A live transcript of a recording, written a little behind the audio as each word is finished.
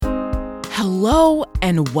Hello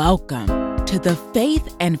and welcome to the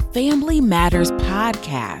Faith and Family Matters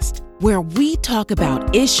podcast, where we talk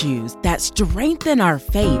about issues that strengthen our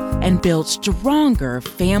faith and build stronger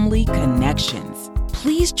family connections.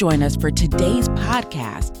 Please join us for today's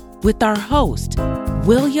podcast with our host,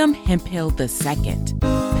 William Hemphill II,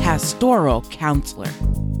 pastoral counselor.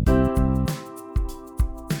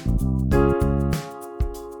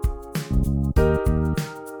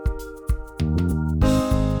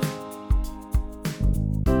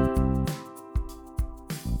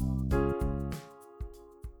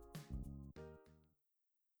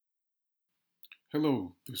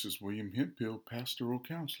 Hello, this is William Hemphill, pastoral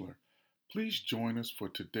counselor. Please join us for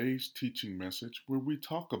today's teaching message where we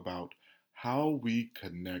talk about how we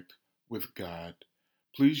connect with God.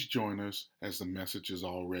 Please join us as the message is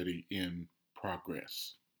already in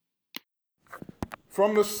progress.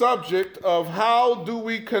 From the subject of how do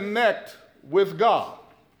we connect with God?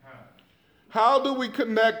 How do we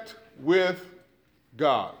connect with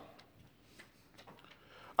God?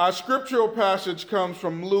 Our scriptural passage comes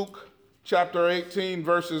from Luke chapter 18,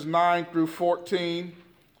 verses 9 through 14.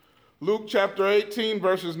 Luke chapter 18,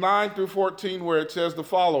 verses 9 through 14, where it says the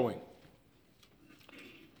following.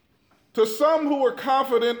 To some who were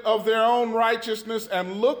confident of their own righteousness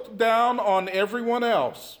and looked down on everyone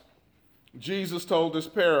else, Jesus told this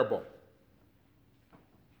parable.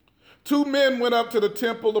 Two men went up to the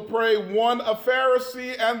temple to pray, one a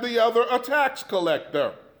Pharisee and the other a tax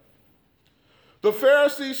collector. The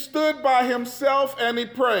Pharisee stood by himself and he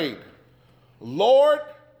prayed, Lord,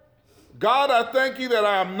 God, I thank you that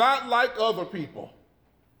I am not like other people,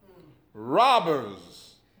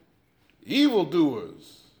 robbers,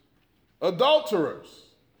 evildoers, adulterers,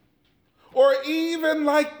 or even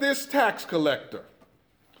like this tax collector.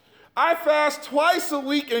 I fast twice a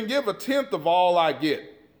week and give a tenth of all I get.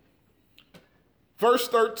 Verse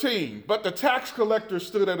 13, but the tax collector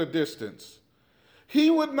stood at a distance.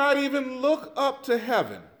 He would not even look up to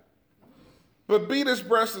heaven, but beat his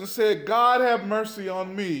breast and said, God, have mercy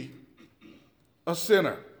on me, a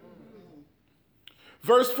sinner.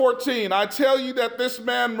 Verse 14, I tell you that this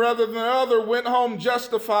man rather than the other went home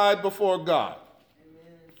justified before God.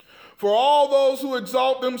 Amen. For all those who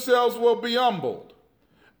exalt themselves will be humbled,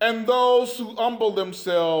 and those who humble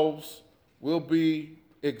themselves will be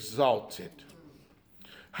exalted.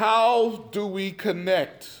 How do we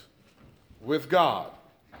connect with God?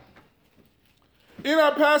 In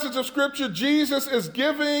our passage of scripture, Jesus is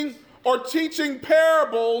giving or teaching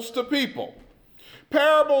parables to people.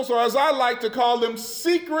 Parables, or as I like to call them,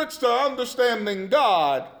 secrets to understanding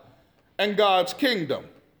God and God's kingdom.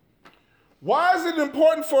 Why is it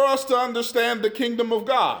important for us to understand the kingdom of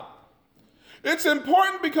God? It's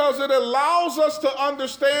important because it allows us to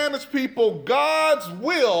understand as people God's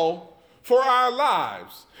will for our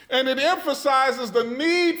lives. And it emphasizes the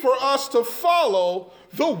need for us to follow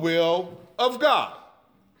the will of God.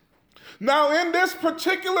 Now, in this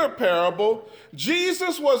particular parable,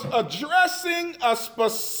 Jesus was addressing a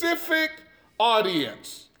specific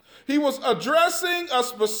audience. He was addressing a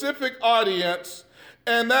specific audience,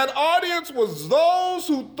 and that audience was those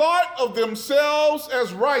who thought of themselves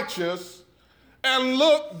as righteous and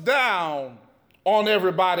looked down on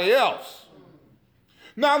everybody else.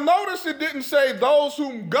 Now, notice it didn't say those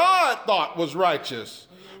whom God thought was righteous,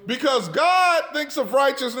 because God thinks of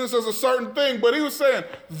righteousness as a certain thing, but he was saying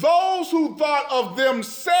those who thought of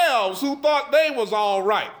themselves, who thought they was all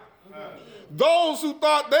right, those who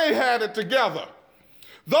thought they had it together,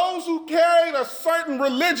 those who carried a certain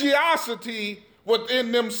religiosity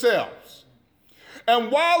within themselves.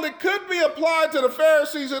 And while it could be applied to the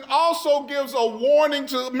Pharisees, it also gives a warning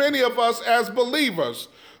to many of us as believers,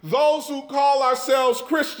 those who call ourselves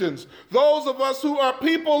Christians, those of us who are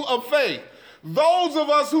people of faith, those of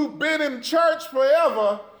us who've been in church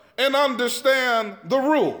forever and understand the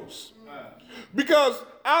rules. Because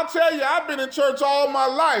I'll tell you, I've been in church all my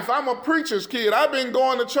life. I'm a preacher's kid. I've been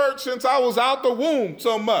going to church since I was out the womb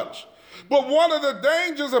so much. But one of the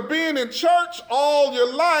dangers of being in church all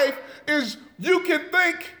your life is you can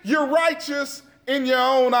think you're righteous in your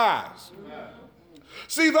own eyes.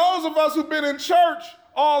 See, those of us who've been in church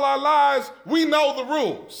all our lives, we know the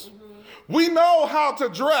rules. We know how to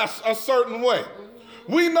dress a certain way.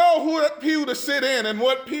 We know what pew to sit in and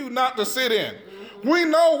what pew not to sit in. We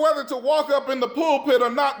know whether to walk up in the pulpit or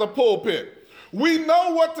not the pulpit. We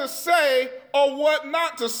know what to say or what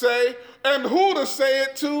not to say, and who to say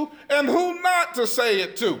it to and who not to say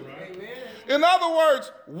it to. Amen. In other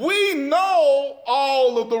words, we know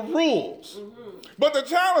all of the rules. But the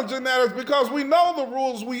challenge in that is because we know the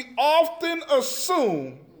rules, we often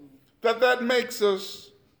assume that makes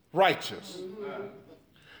us righteous.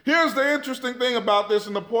 Here's the interesting thing about this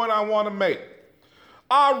and the point I want to make.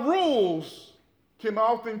 Our rules can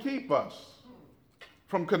often keep us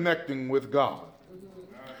from connecting with God.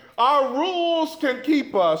 Our rules can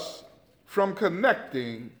keep us from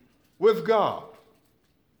connecting with God.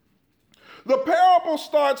 The parable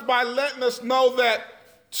starts by letting us know that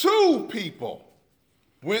two people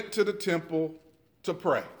went to the temple to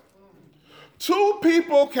pray. Two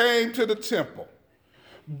people came to the temple.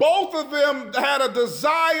 Both of them had a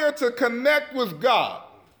desire to connect with God.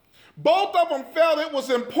 Both of them felt it was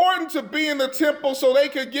important to be in the temple so they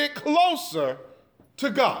could get closer to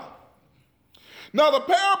God. Now, the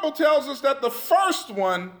parable tells us that the first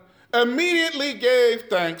one immediately gave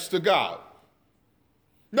thanks to God.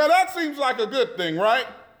 Now, that seems like a good thing, right?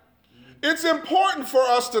 It's important for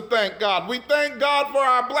us to thank God. We thank God for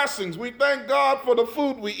our blessings. We thank God for the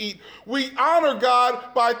food we eat. We honor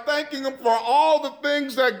God by thanking Him for all the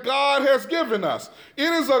things that God has given us.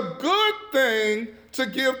 It is a good thing to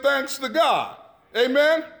give thanks to God.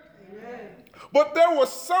 Amen? Amen. But there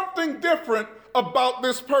was something different about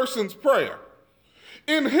this person's prayer.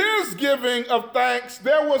 In his giving of thanks,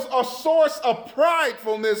 there was a source of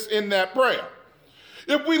pridefulness in that prayer.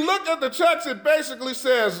 If we look at the text, it basically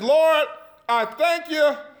says, Lord, I thank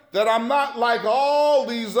you that I'm not like all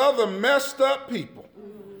these other messed up people.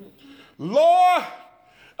 Lord,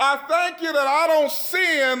 I thank you that I don't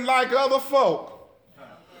sin like other folk.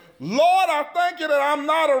 Lord, I thank you that I'm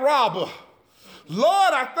not a robber.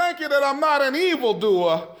 Lord, I thank you that I'm not an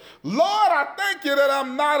evildoer. Lord, I thank you that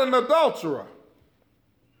I'm not an adulterer.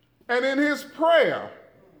 And in his prayer,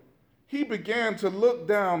 he began to look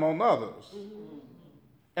down on others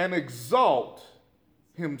and exalt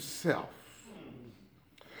himself.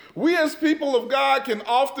 We as people of God can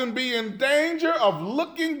often be in danger of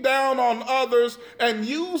looking down on others and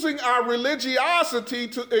using our religiosity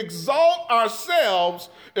to exalt ourselves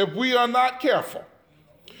if we are not careful.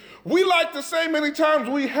 We like to say many times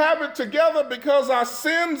we have it together because our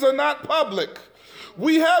sins are not public.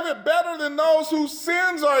 We have it better than those whose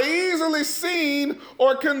sins are easily seen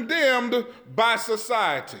or condemned by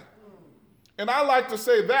society. And I like to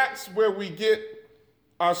say that's where we get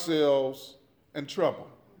ourselves in trouble.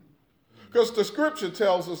 Because the scripture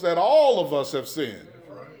tells us that all of us have sinned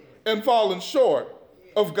and fallen short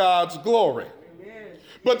of God's glory.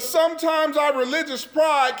 But sometimes our religious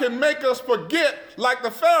pride can make us forget, like the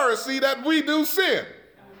Pharisee, that we do sin.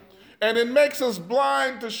 And it makes us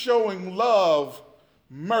blind to showing love,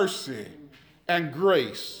 mercy, and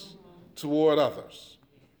grace toward others.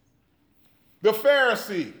 The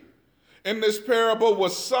Pharisee in this parable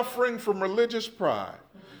was suffering from religious pride.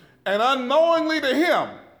 And unknowingly to him,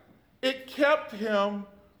 it kept him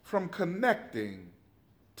from connecting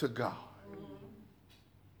to God.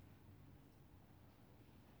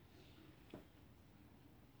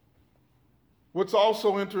 What's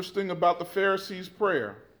also interesting about the Pharisee's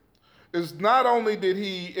prayer is not only did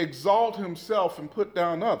he exalt himself and put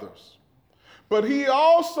down others, but he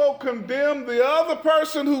also condemned the other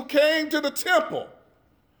person who came to the temple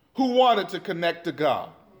who wanted to connect to God.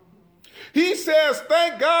 He says,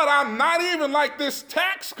 thank God I'm not even like this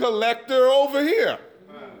tax collector over here.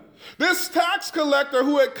 This tax collector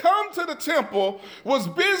who had come to the temple was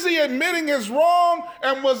busy admitting his wrong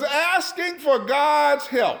and was asking for God's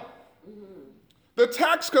help. The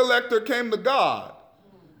tax collector came to God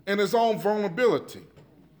in his own vulnerability.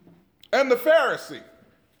 And the Pharisee,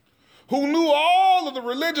 who knew all of the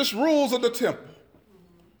religious rules of the temple,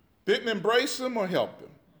 didn't embrace him or help him,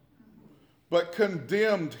 but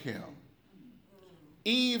condemned him,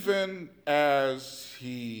 even as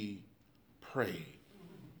he prayed.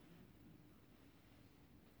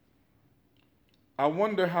 I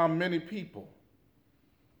wonder how many people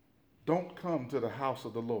don't come to the house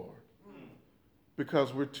of the Lord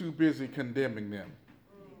because we're too busy condemning them.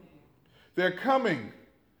 They're coming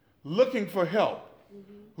looking for help,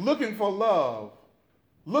 looking for love,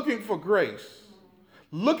 looking for grace,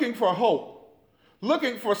 looking for hope,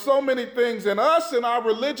 looking for so many things. And us and our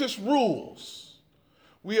religious rules,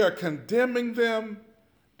 we are condemning them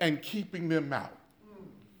and keeping them out.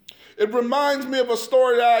 It reminds me of a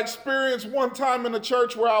story that I experienced one time in a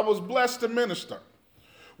church where I was blessed to minister.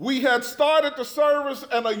 We had started the service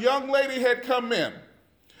and a young lady had come in.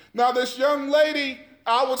 Now this young lady,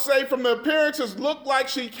 I would say from the appearances, looked like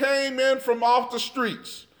she came in from off the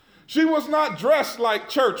streets. She was not dressed like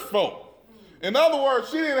church folk. In other words,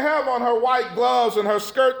 she didn't have on her white gloves and her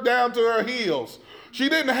skirt down to her heels. She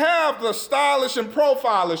didn't have the stylish and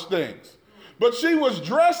profilish things. But she was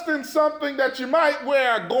dressed in something that you might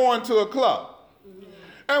wear going to a club.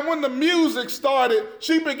 And when the music started,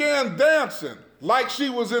 she began dancing like she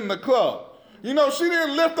was in the club. You know, she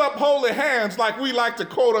didn't lift up holy hands like we like to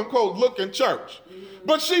quote unquote look in church.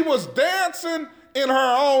 But she was dancing in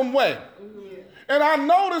her own way. And I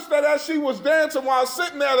noticed that as she was dancing while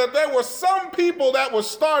sitting there, that there were some people that were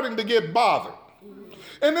starting to get bothered.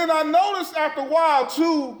 And then I noticed after a while,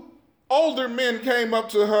 two older men came up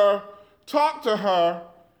to her, talked to her,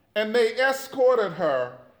 and they escorted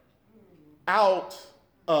her out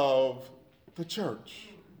of the church.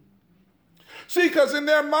 See, because in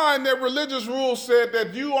their mind, their religious rules said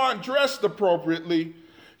that you aren't dressed appropriately,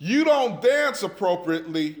 you don't dance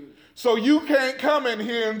appropriately, so you can't come in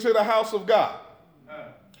here into the house of God.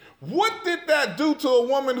 What did that do to a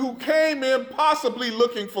woman who came in possibly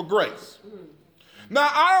looking for grace? Now,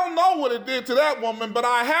 I don't know what it did to that woman, but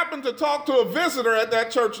I happened to talk to a visitor at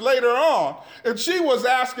that church later on, and she was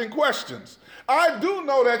asking questions. I do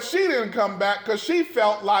know that she didn't come back because she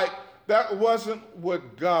felt like that wasn't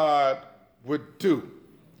what God would do.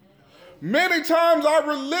 Many times our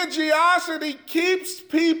religiosity keeps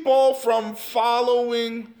people from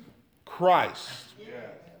following Christ.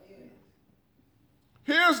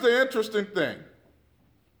 Here's the interesting thing.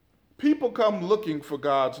 People come looking for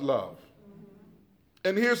God's love.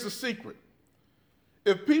 And here's the secret.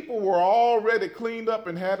 If people were already cleaned up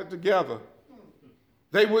and had it together,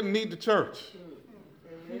 they wouldn't need the church.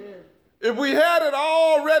 If we had it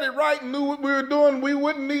already right and knew what we were doing, we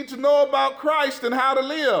wouldn't need to know about Christ and how to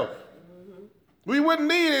live. We wouldn't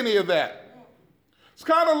need any of that. It's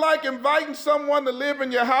kind of like inviting someone to live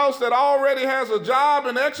in your house that already has a job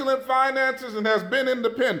and excellent finances and has been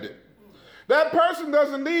independent. That person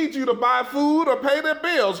doesn't need you to buy food or pay their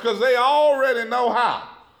bills because they already know how.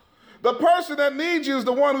 The person that needs you is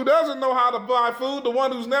the one who doesn't know how to buy food, the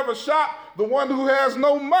one who's never shopped, the one who has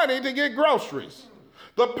no money to get groceries.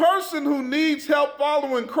 The person who needs help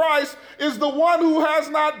following Christ is the one who has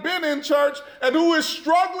not been in church and who is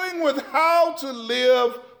struggling with how to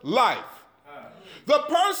live life. The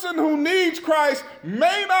person who needs Christ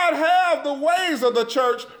may not have the ways of the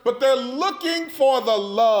church, but they're looking for the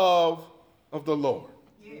love of the Lord.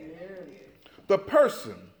 The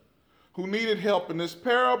person who needed help in this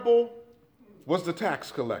parable was the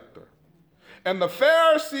tax collector. And the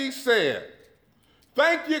Pharisee said,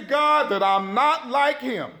 "Thank you, God, that I'm not like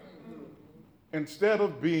him," instead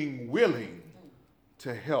of being willing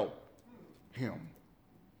to help him.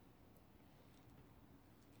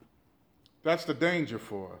 That's the danger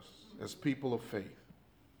for us as people of faith.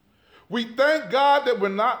 We thank God that we're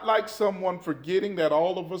not like someone, forgetting that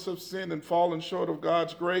all of us have sinned and fallen short of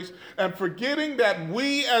God's grace, and forgetting that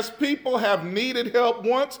we as people have needed help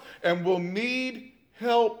once and will need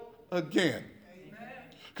help again.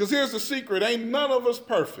 Because here's the secret, ain't none of us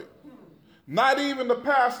perfect. Not even the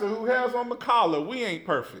pastor who has on the collar, we ain't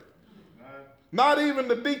perfect. Not even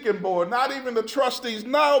the deacon board, not even the trustees,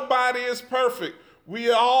 nobody is perfect.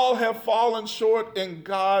 We all have fallen short in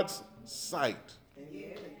God's sight.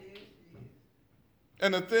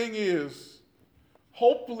 And the thing is,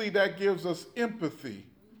 hopefully that gives us empathy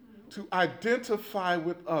to identify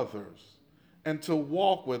with others and to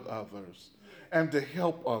walk with others and to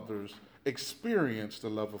help others experience the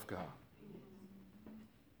love of God.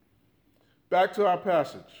 Back to our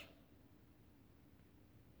passage.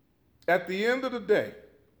 At the end of the day,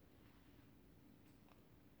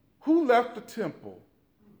 who left the temple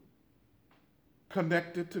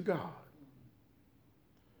connected to God?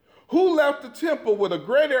 Who left the temple with a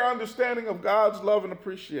greater understanding of God's love and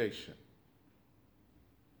appreciation?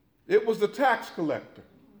 It was the tax collector,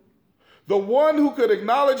 the one who could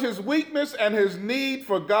acknowledge his weakness and his need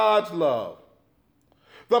for God's love.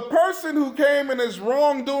 The person who came in his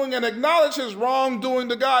wrongdoing and acknowledged his wrongdoing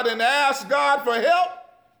to God and asked God for help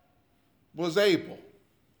was able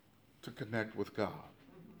to connect with God.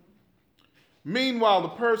 Meanwhile, the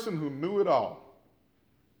person who knew it all,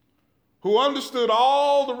 who understood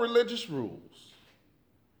all the religious rules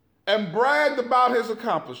and bragged about his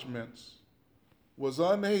accomplishments, was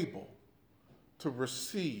unable to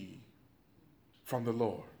receive from the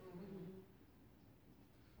Lord.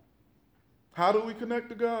 How do we connect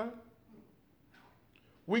to God?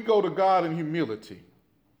 We go to God in humility.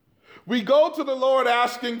 We go to the Lord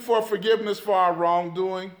asking for forgiveness for our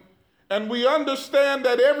wrongdoing, and we understand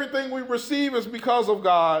that everything we receive is because of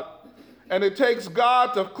God, and it takes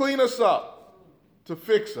God to clean us up, to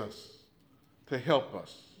fix us, to help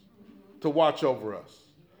us, to watch over us,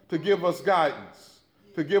 to give us guidance,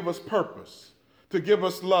 to give us purpose, to give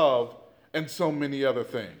us love, and so many other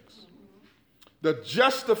things. The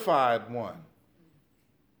justified one,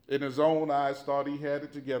 in his own eyes, thought he had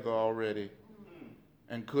it together already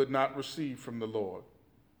and could not receive from the Lord.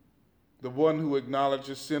 The one who acknowledged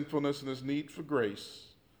his sinfulness and his need for grace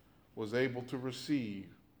was able to receive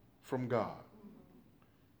from God.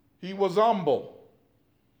 He was humble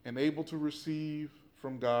and able to receive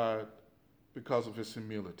from God because of his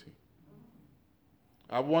humility.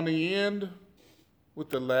 I want to end with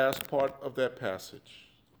the last part of that passage.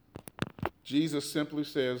 Jesus simply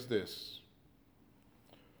says this: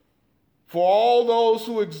 "For all those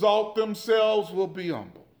who exalt themselves will be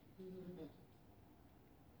humble,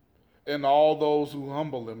 and all those who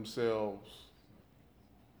humble themselves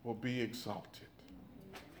will be exalted."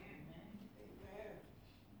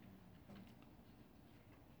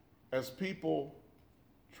 As people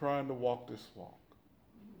trying to walk this walk,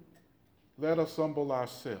 let us humble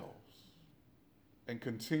ourselves and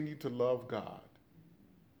continue to love God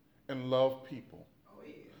and love people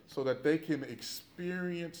so that they can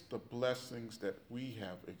experience the blessings that we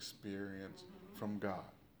have experienced from God.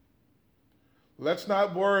 Let's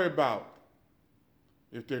not worry about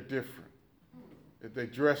if they're different, if they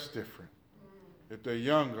dress different, if they're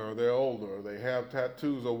younger or they're older or they have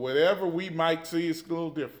tattoos or whatever we might see is a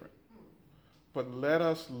little different. But let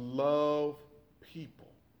us love people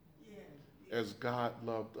as God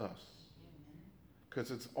loved us. Because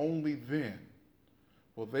it's only then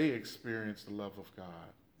will they experience the love of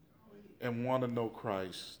God and want to know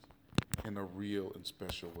Christ in a real and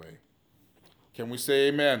special way. Can we say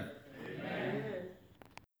amen?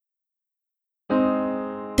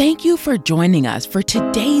 Amen. Thank you for joining us for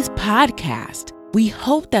today's podcast. We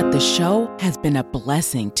hope that the show has been a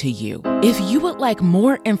blessing to you. If you would like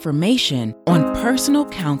more information on personal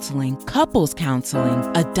counseling, couples counseling,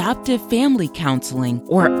 adoptive family counseling,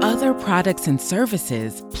 or other products and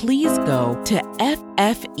services, please go to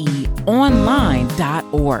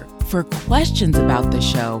ffeonline.org. For questions about the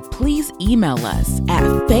show, please email us at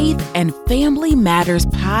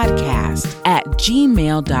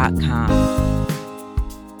faithandfamilymatterspodcast@gmail.com.